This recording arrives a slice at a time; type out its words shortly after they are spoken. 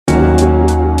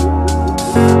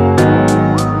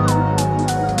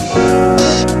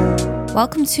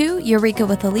Welcome to Eureka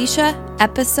with Ellicia,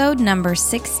 episode number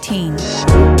 16.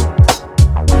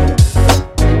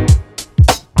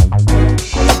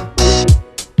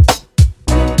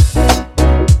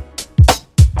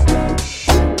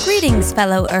 Greetings,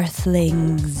 fellow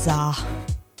earthlings.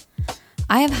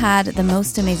 I have had the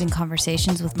most amazing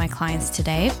conversations with my clients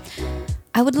today.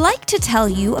 I would like to tell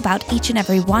you about each and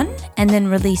every one and then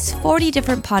release 40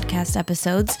 different podcast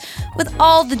episodes with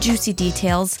all the juicy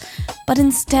details, but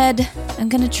instead, I'm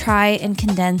going to try and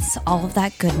condense all of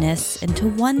that goodness into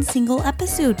one single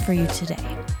episode for you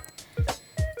today.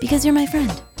 Because you're my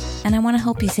friend, and I want to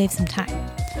help you save some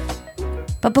time.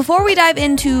 But before we dive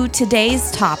into today's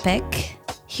topic,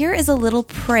 here is a little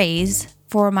praise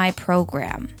for my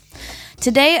program.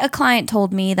 Today, a client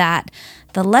told me that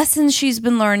the lessons she's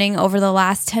been learning over the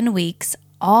last 10 weeks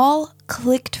all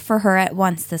clicked for her at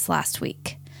once this last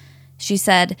week. She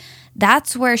said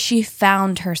that's where she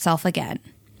found herself again.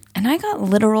 And I got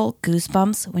literal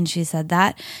goosebumps when she said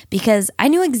that because I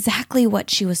knew exactly what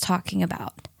she was talking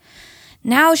about.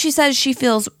 Now she says she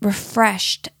feels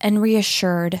refreshed and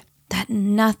reassured that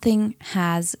nothing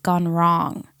has gone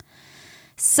wrong.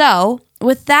 So,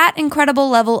 with that incredible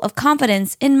level of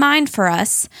confidence in mind for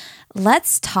us,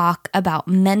 let's talk about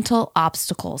mental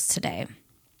obstacles today.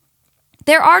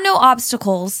 There are no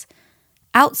obstacles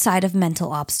outside of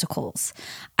mental obstacles.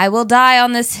 I will die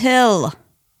on this hill.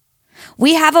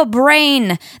 We have a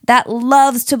brain that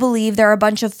loves to believe there are a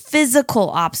bunch of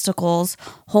physical obstacles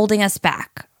holding us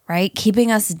back, right?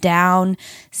 Keeping us down,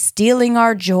 stealing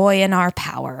our joy and our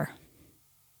power.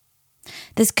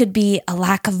 This could be a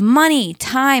lack of money,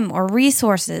 time, or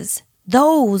resources.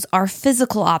 Those are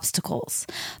physical obstacles.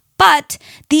 But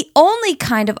the only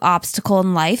kind of obstacle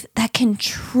in life that can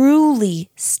truly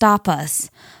stop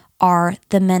us are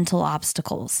the mental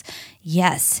obstacles.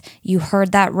 Yes, you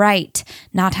heard that right.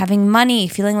 Not having money,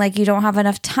 feeling like you don't have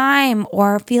enough time,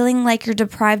 or feeling like you're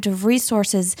deprived of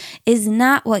resources is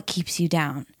not what keeps you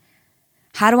down.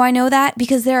 How do I know that?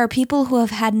 Because there are people who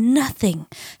have had nothing,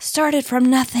 started from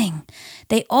nothing.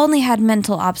 They only had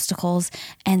mental obstacles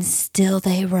and still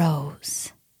they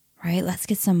rose. Right? Let's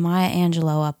get some Maya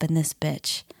Angelou up in this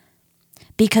bitch.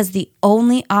 Because the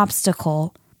only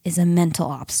obstacle is a mental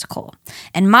obstacle.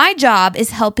 And my job is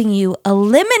helping you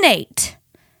eliminate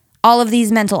all of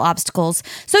these mental obstacles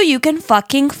so you can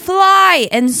fucking fly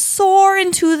and soar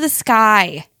into the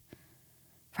sky.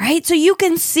 Right? So you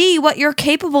can see what you're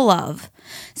capable of.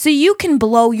 So you can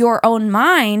blow your own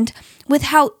mind with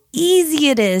how easy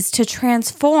it is to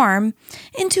transform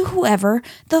into whoever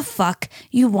the fuck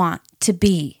you want to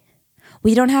be.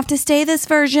 We don't have to stay this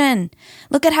version.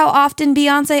 Look at how often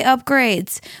Beyonce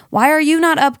upgrades. Why are you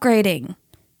not upgrading?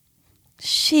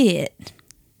 Shit.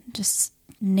 Just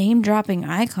name dropping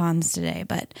icons today,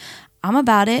 but I'm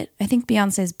about it. I think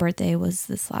Beyonce's birthday was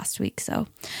this last week, so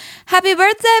happy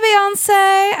birthday,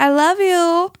 Beyonce. I love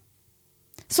you.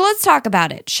 So let's talk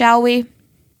about it, shall we?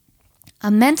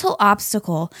 A mental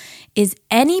obstacle is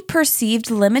any perceived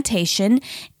limitation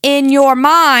in your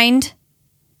mind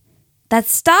that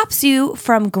stops you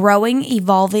from growing,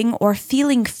 evolving, or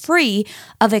feeling free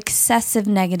of excessive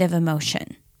negative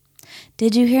emotion.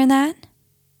 Did you hear that?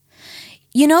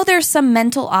 You know there's some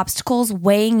mental obstacles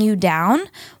weighing you down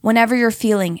whenever you're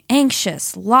feeling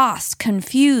anxious, lost,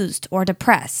 confused, or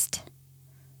depressed.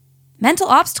 Mental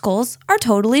obstacles are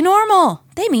totally normal.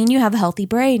 They mean you have a healthy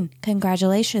brain.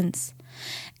 Congratulations.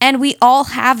 And we all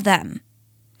have them.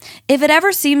 If it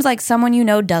ever seems like someone you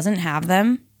know doesn't have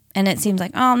them, and it seems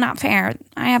like, oh, not fair,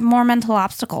 I have more mental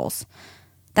obstacles.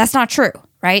 That's not true,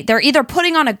 right? They're either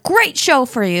putting on a great show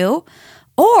for you,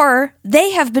 or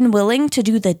they have been willing to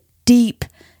do the deep,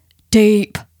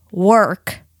 deep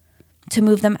work to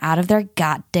move them out of their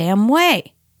goddamn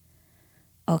way.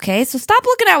 Okay, so stop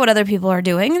looking at what other people are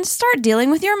doing and start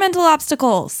dealing with your mental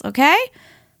obstacles, okay?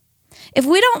 If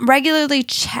we don't regularly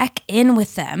check in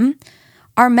with them,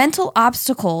 our mental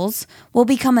obstacles will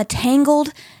become a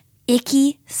tangled,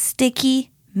 icky,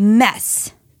 sticky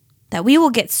mess that we will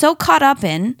get so caught up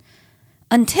in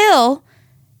until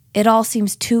it all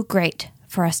seems too great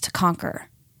for us to conquer.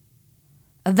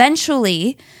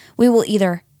 Eventually, we will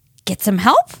either get some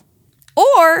help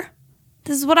or,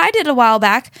 this is what I did a while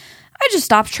back, I just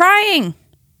stopped trying.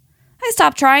 I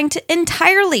stopped trying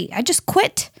entirely. I just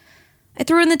quit. I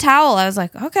threw in the towel. I was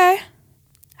like, okay,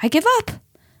 I give up.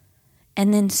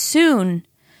 And then soon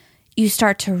you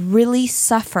start to really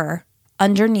suffer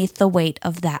underneath the weight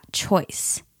of that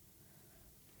choice.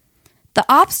 The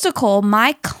obstacle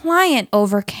my client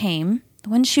overcame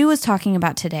when she was talking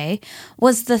about today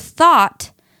was the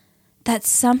thought that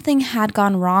something had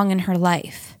gone wrong in her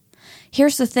life.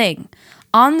 Here's the thing.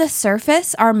 On the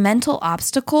surface, our mental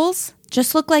obstacles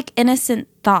just look like innocent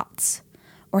thoughts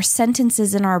or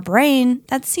sentences in our brain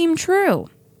that seem true.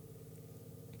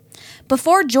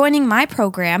 Before joining my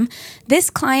program, this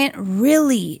client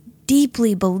really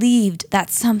deeply believed that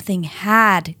something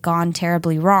had gone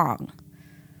terribly wrong.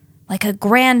 Like a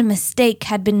grand mistake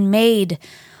had been made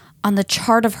on the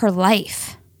chart of her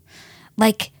life.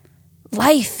 Like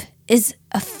life is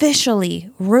officially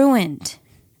ruined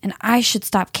and I should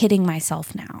stop kidding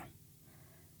myself now.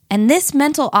 And this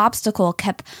mental obstacle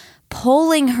kept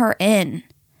pulling her in.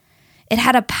 It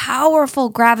had a powerful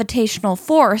gravitational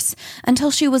force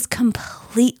until she was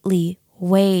completely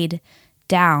weighed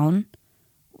down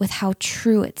with how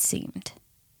true it seemed.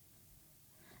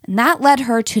 And that led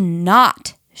her to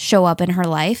not show up in her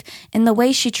life in the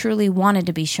way she truly wanted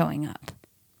to be showing up,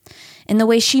 in the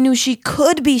way she knew she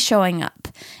could be showing up.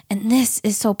 And this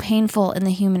is so painful in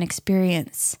the human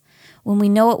experience when we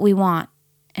know what we want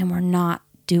and we're not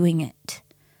doing it.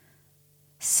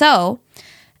 So,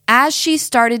 as she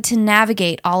started to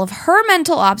navigate all of her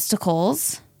mental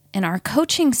obstacles in our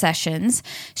coaching sessions,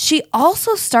 she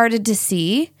also started to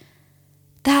see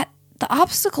that the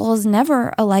obstacle is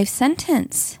never a life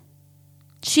sentence.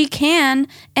 She can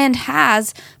and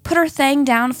has put her thing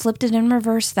down, flipped it, and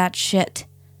reversed that shit.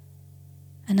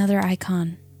 Another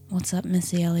icon. What's up,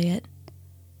 Missy Elliott?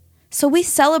 So we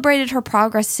celebrated her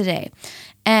progress today,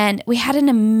 and we had an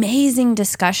amazing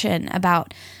discussion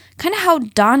about kind of how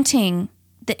daunting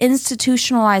the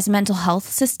institutionalized mental health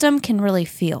system can really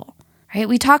feel, right?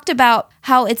 We talked about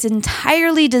how it's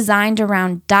entirely designed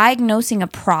around diagnosing a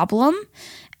problem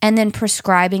and then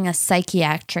prescribing a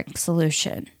psychiatric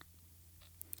solution.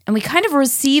 And we kind of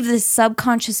receive this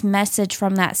subconscious message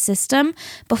from that system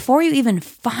before you even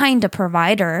find a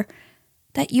provider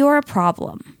that you're a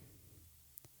problem.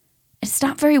 It's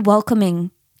not very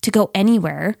welcoming to go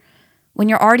anywhere when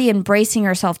you're already embracing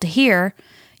yourself to hear,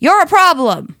 you're a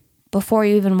problem, before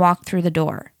you even walk through the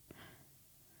door.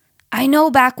 I know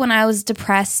back when I was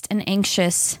depressed and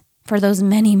anxious for those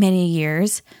many, many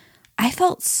years, I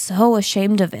felt so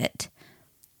ashamed of it.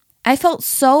 I felt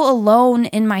so alone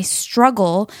in my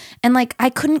struggle and like I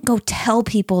couldn't go tell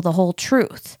people the whole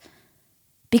truth.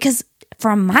 Because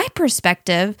from my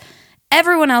perspective,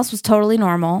 everyone else was totally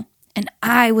normal and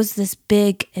I was this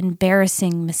big,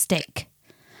 embarrassing mistake.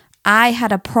 I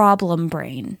had a problem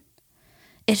brain.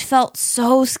 It felt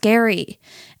so scary,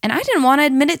 and I didn't want to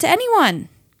admit it to anyone,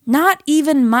 not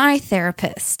even my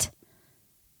therapist.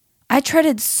 I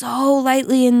treaded so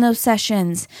lightly in those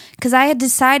sessions because I had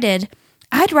decided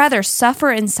I'd rather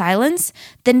suffer in silence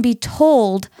than be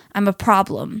told I'm a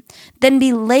problem, than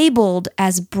be labeled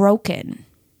as broken.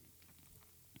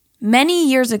 Many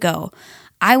years ago,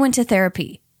 I went to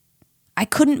therapy. I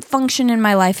couldn't function in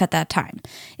my life at that time.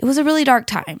 It was a really dark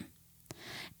time.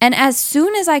 And as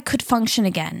soon as I could function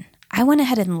again, I went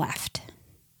ahead and left.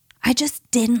 I just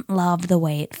didn't love the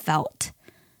way it felt.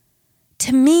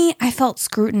 To me, I felt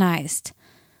scrutinized,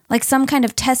 like some kind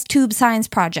of test tube science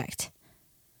project.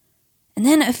 And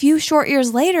then a few short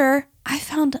years later, I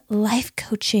found life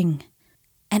coaching.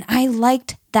 And I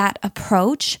liked that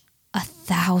approach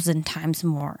 1,000 times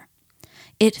more.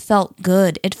 It felt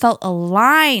good. It felt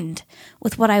aligned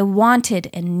with what I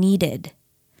wanted and needed.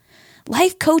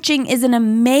 Life coaching is an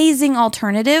amazing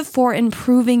alternative for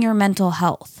improving your mental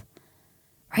health,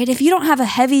 right? If you don't have a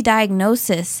heavy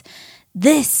diagnosis,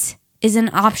 this is an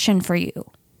option for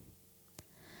you.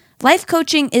 Life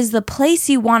coaching is the place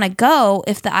you want to go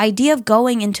if the idea of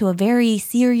going into a very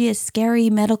serious, scary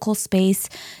medical space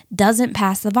doesn't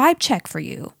pass the vibe check for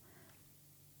you.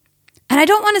 And I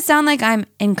don't want to sound like I'm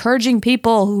encouraging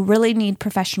people who really need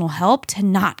professional help to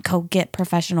not go get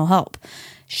professional help.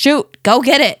 Shoot, go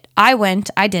get it. I went,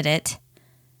 I did it.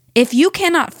 If you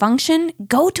cannot function,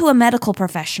 go to a medical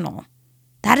professional.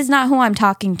 That is not who I'm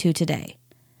talking to today.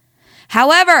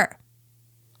 However,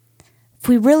 if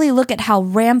we really look at how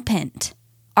rampant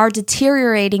our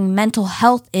deteriorating mental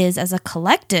health is as a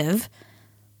collective,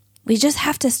 we just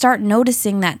have to start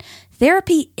noticing that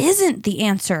therapy isn't the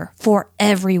answer for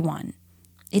everyone.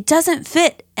 It doesn't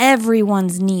fit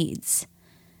everyone's needs.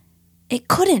 It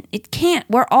couldn't. It can't.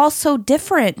 We're all so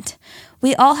different.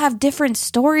 We all have different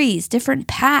stories, different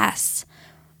pasts.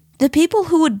 The people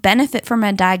who would benefit from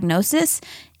a diagnosis,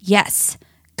 yes,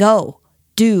 go,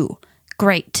 do,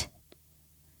 great.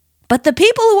 But the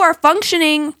people who are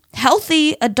functioning,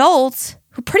 healthy adults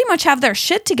who pretty much have their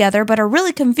shit together but are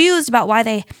really confused about why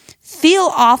they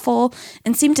feel awful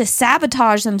and seem to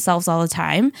sabotage themselves all the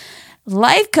time,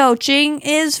 life coaching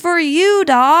is for you,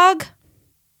 dog.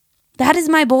 That is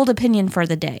my bold opinion for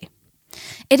the day.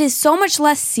 It is so much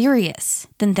less serious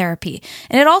than therapy.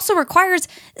 And it also requires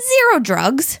 0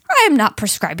 drugs. I am not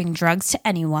prescribing drugs to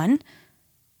anyone,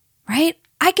 right?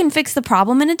 I can fix the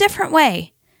problem in a different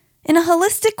way, in a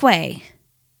holistic way,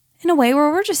 in a way where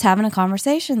we're just having a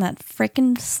conversation that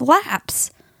freaking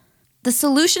slaps. The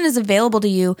solution is available to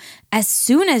you as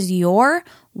soon as you're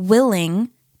willing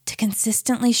to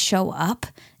consistently show up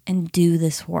and do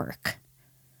this work.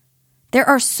 There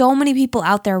are so many people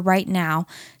out there right now,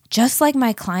 just like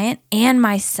my client and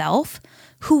myself,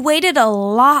 who waited a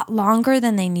lot longer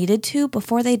than they needed to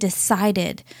before they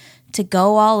decided to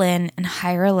go all in and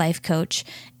hire a life coach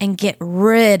and get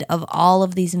rid of all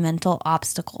of these mental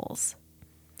obstacles.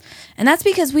 And that's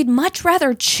because we'd much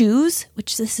rather choose,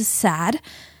 which this is sad,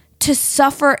 to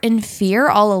suffer in fear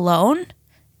all alone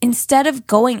instead of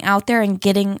going out there and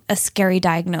getting a scary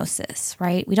diagnosis,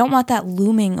 right? We don't want that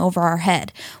looming over our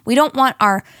head. We don't want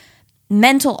our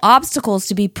mental obstacles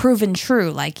to be proven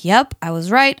true. Like, yep, I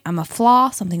was right. I'm a flaw.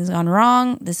 Something's gone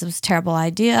wrong. This was a terrible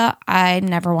idea. I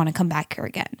never want to come back here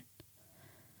again.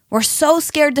 We're so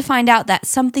scared to find out that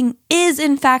something is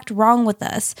in fact wrong with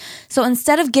us. So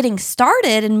instead of getting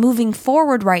started and moving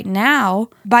forward right now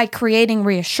by creating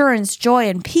reassurance, joy,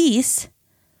 and peace,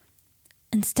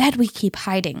 instead we keep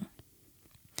hiding.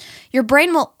 Your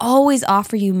brain will always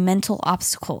offer you mental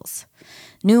obstacles.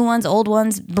 New ones, old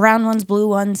ones, brown ones, blue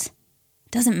ones.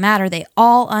 Doesn't matter. They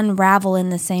all unravel in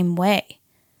the same way.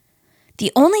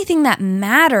 The only thing that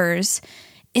matters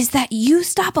is that you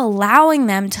stop allowing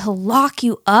them to lock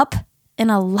you up in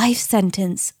a life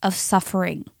sentence of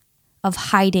suffering, of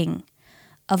hiding,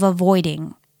 of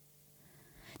avoiding.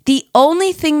 The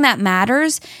only thing that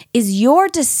matters is your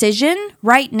decision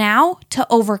right now to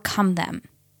overcome them.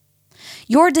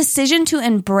 Your decision to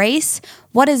embrace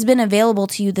what has been available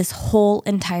to you this whole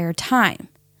entire time,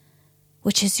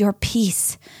 which is your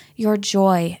peace, your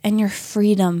joy, and your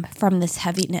freedom from this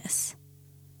heaviness.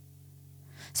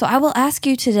 So I will ask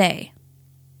you today,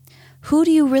 who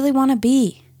do you really want to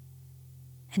be?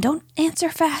 And don't answer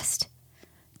fast.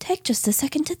 Take just a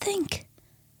second to think.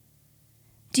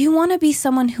 Do you want to be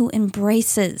someone who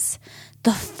embraces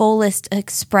the fullest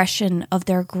expression of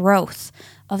their growth,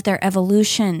 of their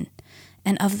evolution,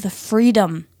 and of the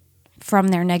freedom from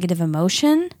their negative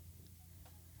emotion?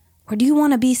 Or do you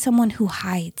want to be someone who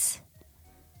hides,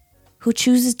 who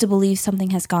chooses to believe something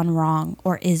has gone wrong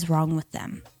or is wrong with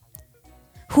them?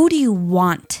 Who do you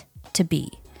want to be?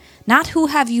 Not who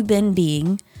have you been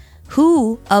being.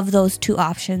 Who of those two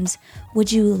options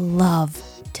would you love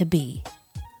to be?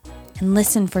 And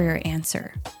listen for your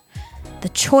answer. The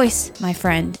choice, my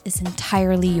friend, is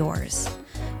entirely yours.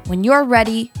 When you're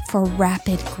ready for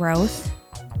rapid growth,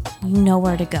 you know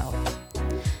where to go.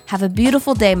 Have a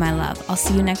beautiful day, my love. I'll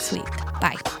see you next week.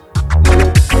 Bye.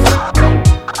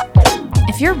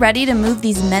 If you're ready to move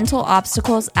these mental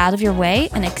obstacles out of your way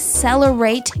and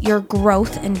accelerate your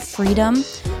growth and freedom,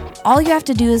 all you have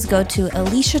to do is go to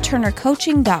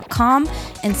ElliciaTurnerCoaching.com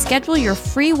and schedule your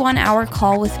free 1-hour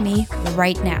call with me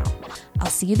right now.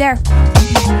 I'll see you there.